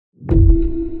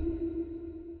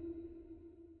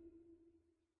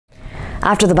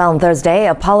After the bell on Thursday,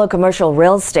 Apollo Commercial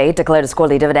Real Estate declared its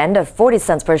quarterly dividend of 40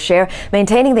 cents per share,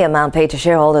 maintaining the amount paid to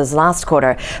shareholders last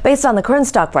quarter. Based on the current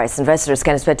stock price, investors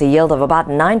can expect a yield of about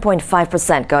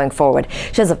 9.5% going forward.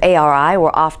 Shares of ARI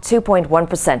were off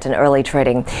 2.1% in early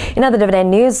trading. In other dividend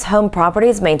news, Home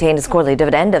Properties maintained its quarterly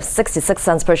dividend of 66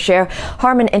 cents per share.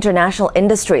 Harman International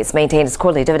Industries maintained its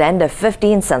quarterly dividend of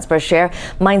 15 cents per share.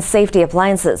 Mine Safety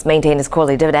Appliances maintained its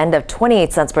quarterly dividend of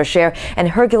 28 cents per share. And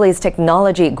Hercules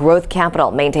Technology Growth Capital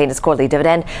maintained its quarterly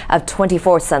dividend of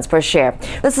 24 cents per share.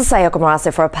 This is Sayoko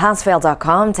Murase for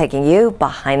PassFail.com, taking you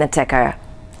behind the ticker.